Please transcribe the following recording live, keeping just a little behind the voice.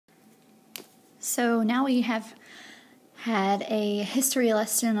So now we have had a history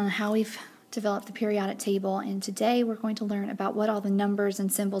lesson on how we've developed the periodic table, and today we're going to learn about what all the numbers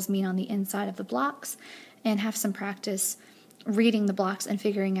and symbols mean on the inside of the blocks and have some practice reading the blocks and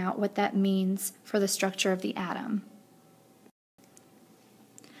figuring out what that means for the structure of the atom.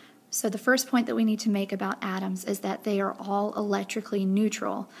 So the first point that we need to make about atoms is that they are all electrically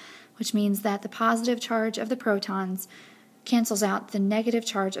neutral, which means that the positive charge of the protons cancels out the negative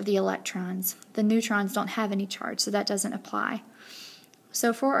charge of the electrons. The neutrons don't have any charge, so that doesn't apply.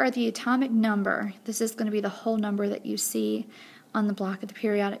 So for the atomic number, this is going to be the whole number that you see on the block of the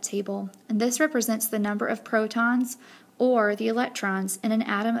periodic table, and this represents the number of protons or the electrons in an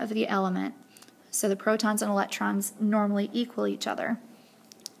atom of the element. So the protons and electrons normally equal each other.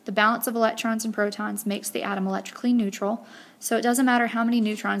 The balance of electrons and protons makes the atom electrically neutral, so it doesn't matter how many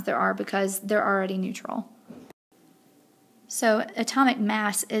neutrons there are because they're already neutral. So atomic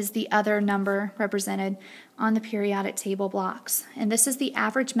mass is the other number represented on the periodic table blocks, and this is the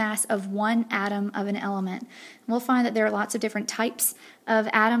average mass of one atom of an element. We'll find that there are lots of different types of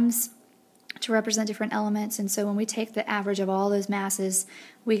atoms to represent different elements, and so when we take the average of all those masses,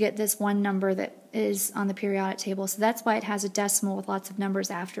 we get this one number that is on the periodic table. So that's why it has a decimal with lots of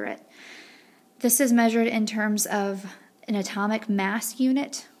numbers after it. This is measured in terms of an atomic mass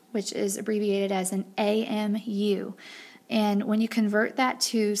unit, which is abbreviated as an AMU. And when you convert that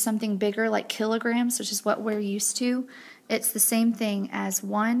to something bigger like kilograms, which is what we're used to, it's the same thing as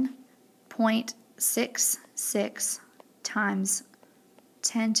 1.66 times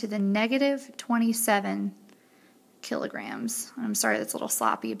 10 to the negative 27 kilograms. I'm sorry that's a little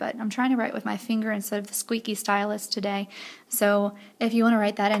sloppy, but I'm trying to write with my finger instead of the squeaky stylus today. So if you want to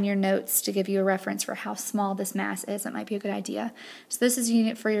write that in your notes to give you a reference for how small this mass is, that might be a good idea. So this is a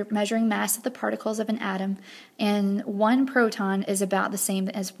unit for your measuring mass of the particles of an atom, and one proton is about the same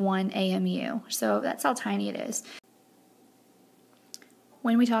as one AMU. So that's how tiny it is.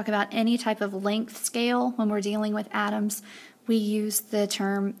 When we talk about any type of length scale, when we're dealing with atoms, we use the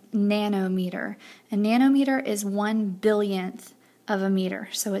term nanometer. A nanometer is 1/billionth of a meter.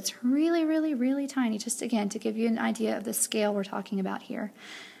 So it's really, really, really tiny, just again to give you an idea of the scale we're talking about here.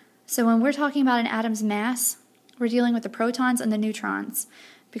 So when we're talking about an atom's mass, we're dealing with the protons and the neutrons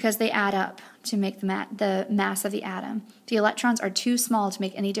because they add up to make the mass of the atom. The electrons are too small to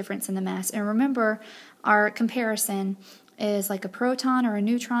make any difference in the mass. And remember, our comparison is like a proton or a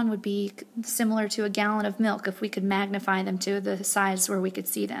neutron would be similar to a gallon of milk if we could magnify them to the size where we could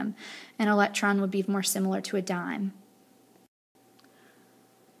see them. An electron would be more similar to a dime.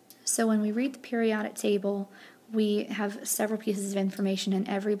 So when we read the periodic table, we have several pieces of information in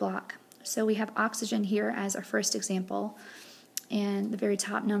every block. So we have oxygen here as our first example, and the very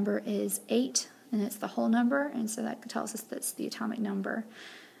top number is 8, and it's the whole number, and so that tells us that's the atomic number.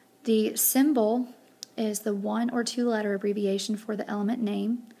 The symbol is the 1 or 2 letter abbreviation for the element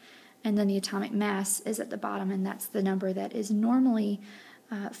name, and then the atomic mass is at the bottom, and that's the number that is normally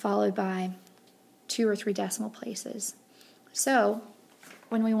followed by 2 or 3 decimal places. So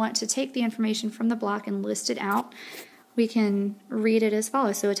when we want to take the information from the block and list it out, we can read it as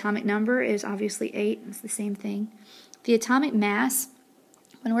follows. So atomic number is obviously 8, it's the same thing. The atomic mass,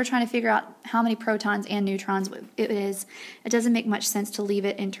 when we're trying to figure out how many protons and neutrons it is, it doesn't make much sense to leave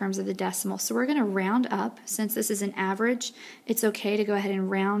it in terms of the decimal. So we're going to round up. Since this is an average, it's okay to go ahead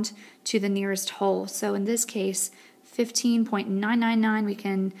and round to the nearest whole. So in this case, 15.999, we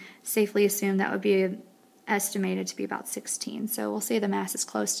can safely assume that would be estimated to be about 16. So we'll say the mass is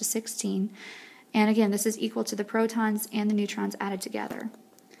close to 16. And again, this is equal to the protons and the neutrons added together.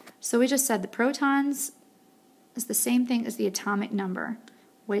 So we just said the protons is the same thing as the atomic number,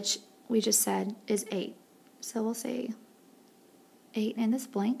 which we just said is 8. So we'll say 8 in this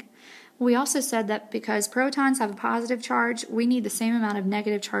blank. We also said that because protons have a positive charge, we need the same amount of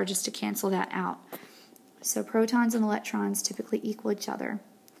negative charges to cancel that out. So protons and electrons typically equal each other.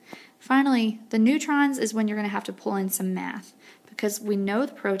 Finally, the neutrons is when you're going to have to pull in some math, because we know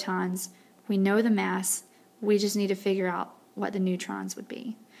the protons, we know the mass, we just need to figure out what the neutrons would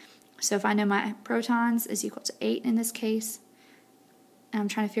be. So if I know my protons is equal to 8 in this case, and I'm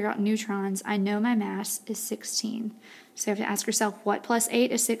trying to figure out neutrons, I know my mass is 16. So you have to ask yourself, what plus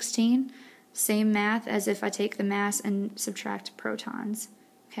 8 is 16? Same math as if I take the mass and subtract protons.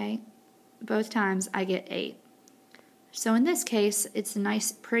 Okay? Both times I get 8. So in this case, it's a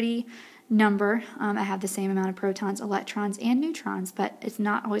nice, pretty number. I have the same amount of protons, electrons, and neutrons, but it's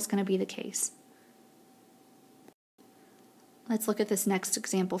not always going to be the case. Let's look at this next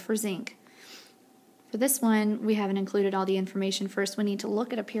example for zinc. For this one, we haven't included all the information. First, we need to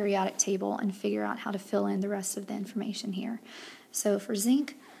look at a periodic table and figure out how to fill in the rest of the information here. So for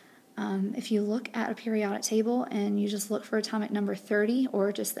zinc, If you look at a periodic table and you just look for atomic number 30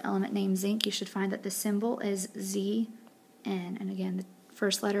 or just the element name zinc, you should find that the symbol is Zn. And again, the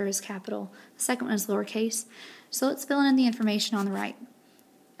first letter is capital, the second one is lowercase. So let's fill in the information on the right.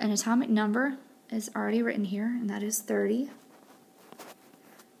 An atomic number is already written here, and that is 30.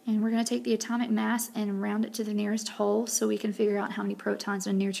 And we're going to take the atomic mass and round it to the nearest whole so we can figure out how many protons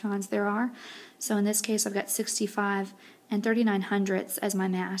and neutrons there are. So in this case, I've got 65 and 39 hundredths as my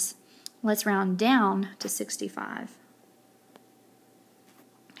mass. Let's round down to 65.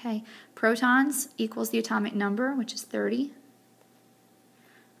 Okay, protons equals the atomic number, which is 30.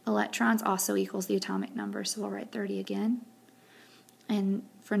 Electrons also equals the atomic number, so we'll write 30 again. And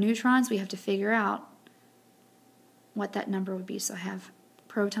for neutrons, we have to figure out what that number would be. So I have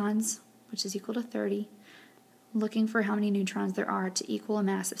protons, which is equal to 30, looking for how many neutrons there are to equal a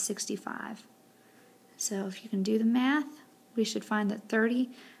mass of 65. So if you can do the math, we should find that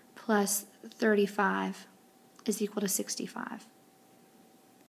 30 plus 35 is equal to 65.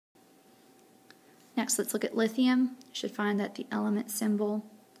 Next, let's look at lithium. You should find that the element symbol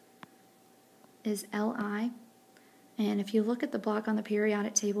is Li. And if you look at the block on the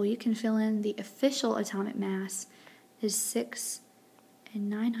periodic table, you can fill in the official atomic mass is 6 and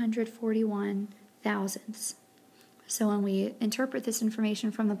 941 thousandths. So when we interpret this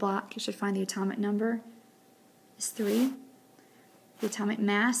information from the block, you should find the atomic number is 3. The atomic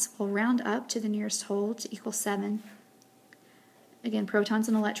mass will round up to the nearest whole to equal 7. Again, protons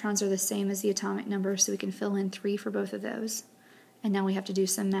and electrons are the same as the atomic number, so we can fill in 3 for both of those. And now we have to do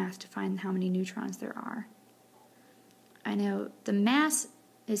some math to find how many neutrons there are. I know the mass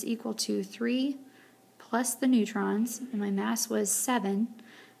is equal to 3 plus the neutrons, and my mass was 7.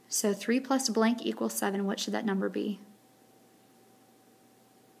 So 3 plus blank equals 7. What should that number be?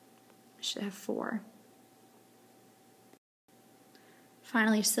 I should have 4.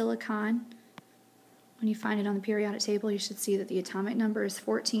 Finally, silicon. When you find it on the periodic table, you should see that the atomic number is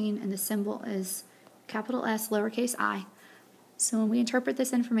 14 and the symbol is capital S, lowercase I. So when we interpret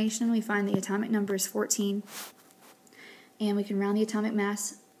this information, we find the atomic number is 14, and we can round the atomic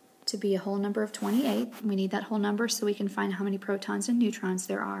mass to be a whole number of 28. We need that whole number so we can find how many protons and neutrons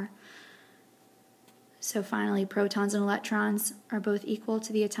there are. So finally, protons and electrons are both equal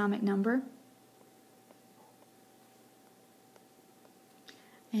to the atomic number.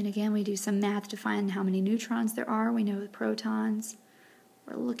 And again, we do some math to find how many neutrons there are. We know the protons,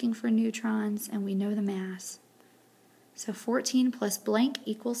 we're looking for neutrons, and we know the mass. So 14 plus blank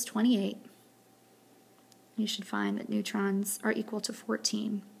equals 28. You should find that neutrons are equal to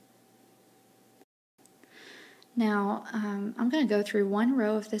 14. Now, I'm going to go through one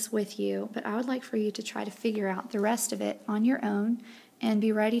row of this with you, but I would like for you to try to figure out the rest of it on your own and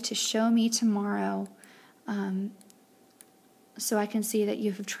be ready to show me tomorrow so I can see that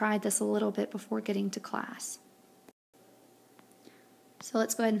you have tried this a little bit before getting to class. So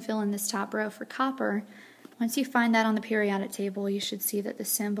let's go ahead and fill in this top row for copper. Once you find that on the periodic table, you should see that the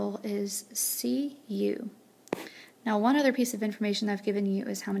symbol is Cu. Now, one other piece of information that I've given you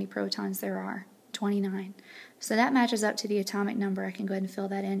is how many protons there are, 29. So that matches up to the atomic number. I can go ahead and fill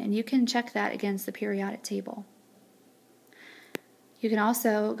that in, and you can check that against the periodic table. You can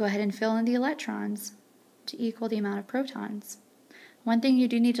also go ahead and fill in the electrons to equal the amount of protons. One thing you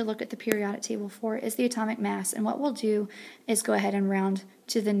do need to look at the periodic table for is the atomic mass, and what we'll do is go ahead and round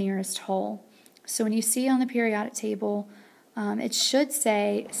to the nearest whole. So when you see on the periodic table, it should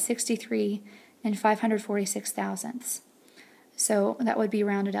say 63 and 546 thousandths. So that would be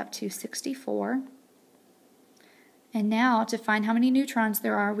rounded up to 64. And now to find how many neutrons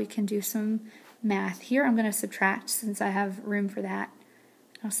there are, we can do some math. Here I'm going to subtract since I have room for that.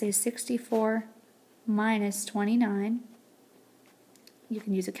 I'll say 64 minus 29. You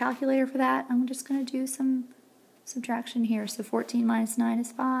can use a calculator for that. I'm just going to do some subtraction here. So 14 minus 9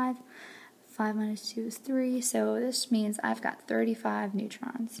 is 5. 5 minus 2 is 3. So this means I've got 35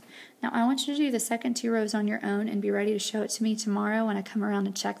 neutrons. Now I want you to do the second 2 rows on your own and be ready to show it to me tomorrow when I come around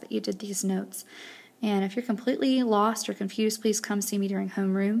and check that you did these notes. And if you're completely lost or confused, please come see me during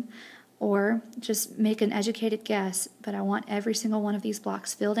homeroom or just make an educated guess, but I want every single one of these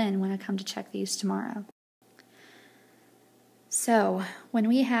blocks filled in when I come to check these tomorrow. So when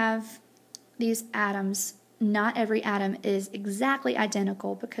we have these atoms, not every atom is exactly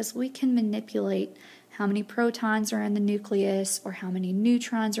identical because we can manipulate how many protons are in the nucleus or how many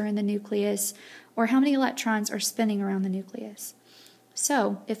neutrons are in the nucleus or how many electrons are spinning around the nucleus.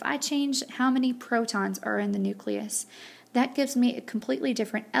 So if I change how many protons are in the nucleus, that gives me a completely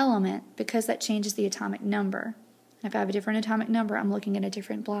different element because that changes the atomic number. If I have a different atomic number, I'm looking at a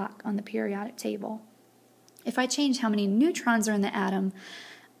different block on the periodic table. If I change how many neutrons are in the atom,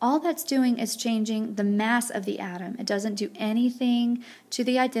 all that's doing is changing the mass of the atom. It doesn't do anything to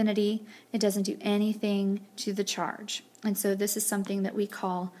the identity. It doesn't do anything to the charge. And so this is something that we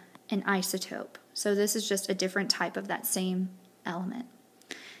call an isotope. So this is just a different type of that same element.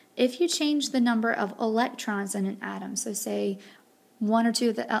 If you change the number of electrons in an atom, so say one or two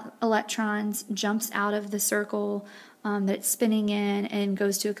of the electrons jumps out of the circle that it's spinning in and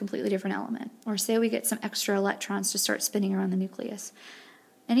goes to a completely different element, or say we get some extra electrons to start spinning around the nucleus,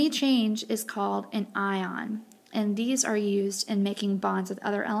 any change is called an ion, and these are used in making bonds with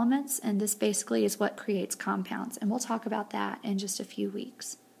other elements, and this basically is what creates compounds, and we'll talk about that in just a few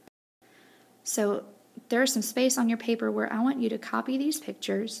weeks. So there's some space on your paper where I want you to copy these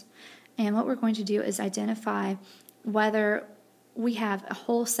pictures, and what we're going to do is identify whether we have a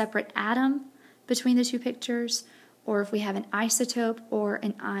whole separate atom between the two pictures, or if we have an isotope or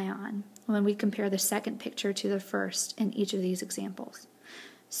an ion when we compare the second picture to the first in each of these examples.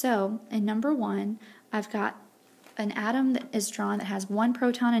 So in number 1, I've got an atom that is drawn that has 1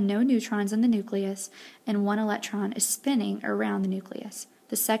 proton and no neutrons in the nucleus, and 1 electron is spinning around the nucleus.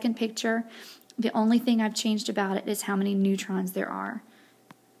 The second picture, the only thing I've changed about it is how many neutrons there are.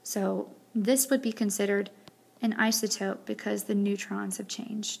 So this would be considered an isotope because the neutrons have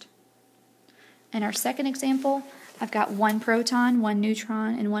changed. In our second example, I've got 1 proton, 1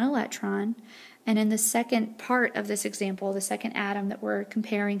 neutron, and 1 electron. And in the second part of this example, the second atom that we're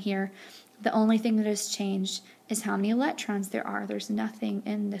comparing here, the only thing that has changed is how many electrons there are. There's nothing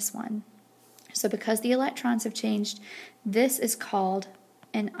in this one. So because the electrons have changed, this is called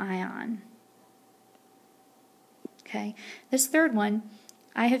an ion. Okay, this third one,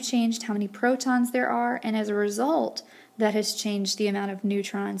 I have changed how many protons there are, and as a result, that has changed the amount of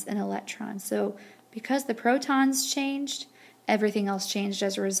neutrons and electrons. So because the protons changed, everything else changed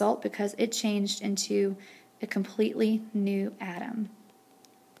as a result because it changed into a completely new atom.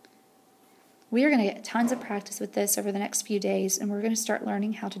 We are going to get tons of practice with this over the next few days, and we're going to start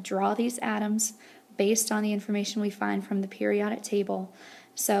learning how to draw these atoms based on the information we find from the periodic table.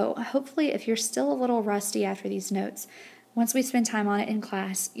 So hopefully if you're still a little rusty after these notes, once we spend time on it in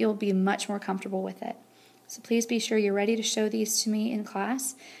class, you'll be much more comfortable with it. So please be sure you're ready to show these to me in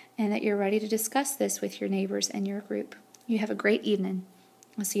class and that you're ready to discuss this with your neighbors and your group. You have a great evening.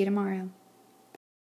 I'll see you tomorrow.